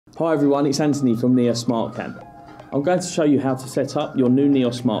Hi everyone, it's Anthony from Neos SmartCam. I'm going to show you how to set up your new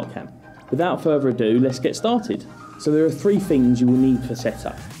Neos SmartCam. Without further ado, let's get started. So there are three things you will need for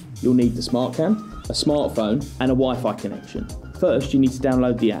setup. You'll need the SmartCam, a smartphone and a Wi-Fi connection. First, you need to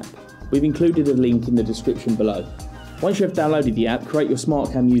download the app. We've included a link in the description below. Once you have downloaded the app, create your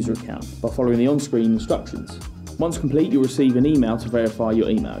SmartCam user account by following the on-screen instructions. Once complete, you'll receive an email to verify your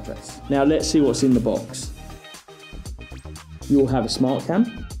email address. Now let's see what's in the box. You'll have a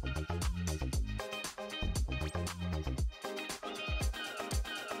SmartCam,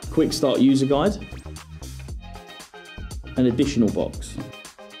 quick start user guide, an additional box.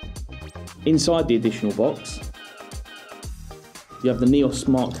 Inside the additional box, you have the Neos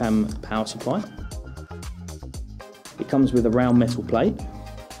SmartCam power supply. It comes with a round metal plate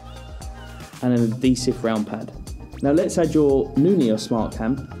and an adhesive round pad. Now let's add your new Neos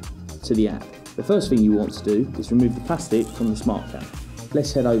SmartCam to the app. The first thing you want to do is remove the plastic from the SmartCam.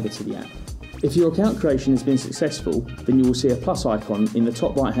 Let's head over to the app. If your account creation has been successful, then you will see a plus icon in the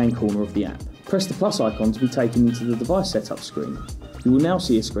top right hand corner of the app. Press the plus icon to be taken into the device setup screen. You will now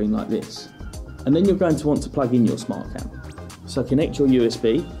see a screen like this. And then you're going to want to plug in your SmartCam. So connect your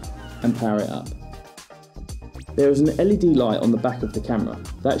USB and power it up. There is an LED light on the back of the camera.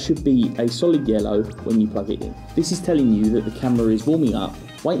 That should be a solid yellow when you plug it in. This is telling you that the camera is warming up.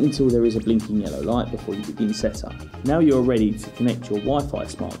 Wait until there is a blinking yellow light before you begin setup. Now you're ready to connect your Wi-Fi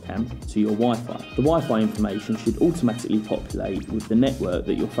SmartCam to your Wi-Fi. The Wi-Fi information should automatically populate with the network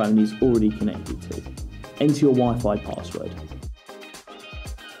that your phone is already connected to. Enter your Wi-Fi password.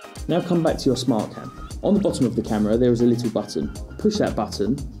 Now come back to your SmartCam. On the bottom of the camera there is a little button. Push that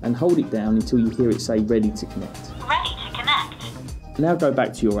button and hold it down until you hear it say ready to connect. Ready to connect. Now go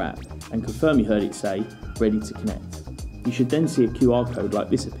back to your app and confirm you heard it say ready to connect. You should then see a QR code like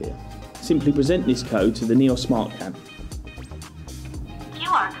this appear. Simply present this code to the Neos SmartCam.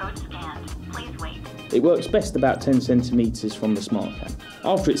 QR code scanned. Please wait. It works best about 10 centimeters from the SmartCam.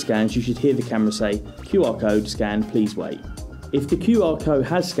 After it scans, you should hear the camera say, QR code scanned, please wait. If the QR code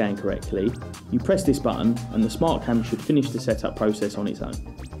has scanned correctly, you press this button and the SmartCam should finish the setup process on its own.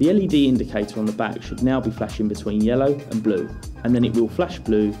 The LED indicator on the back should now be flashing between yellow and blue, and then it will flash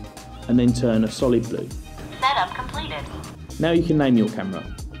blue and then turn a solid blue. Setup completed. Now you can name your camera.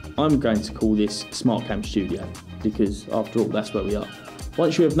 I'm going to call this SmartCam Studio because after all that's where we are.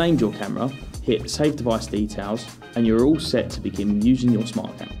 Once you have named your camera, hit Save Device Details and you're all set to begin using your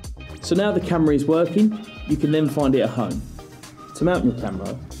SmartCam. So now the camera is working, you can then find it at home. To mount your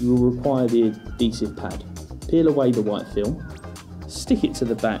camera, you will require the adhesive pad. Peel away the white film, stick it to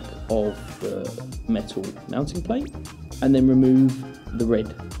the back of the metal mounting plate and then remove the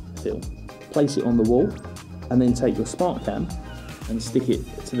red film. Place it on the wall and then take your SmartCam and stick it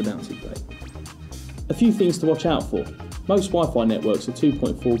to the mounting plate. A few things to watch out for. Most Wi-Fi networks are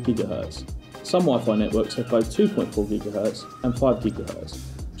 2.4 GHz. Some Wi-Fi networks have both 2.4 GHz and 5 GHz.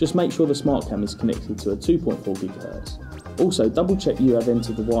 Just make sure the SmartCam is connected to a 2.4 GHz. Also, double check you have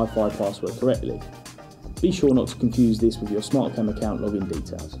entered the Wi-Fi password correctly. Be sure not to confuse this with your SmartCam account login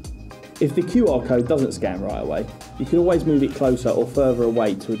details. If the QR code doesn't scan right away, you can always move it closer or further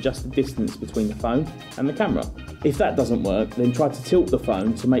away to adjust the distance between the phone and the camera. If that doesn't work, then try to tilt the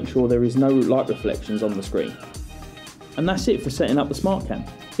phone to make sure there is no light reflections on the screen. And that's it for setting up the SmartCam.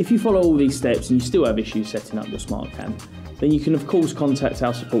 If you follow all these steps and you still have issues setting up your SmartCam, then you can of course contact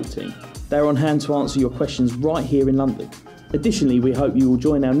our support team. They're on hand to answer your questions right here in London. Additionally, we hope you will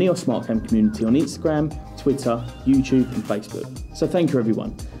join our Neos SmartCam community on Instagram, Twitter, YouTube and Facebook. So thank you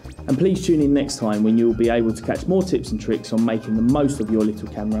everyone. And please tune in next time when you will be able to catch more tips and tricks on making the most of your little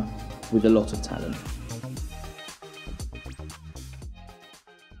camera with a lot of talent.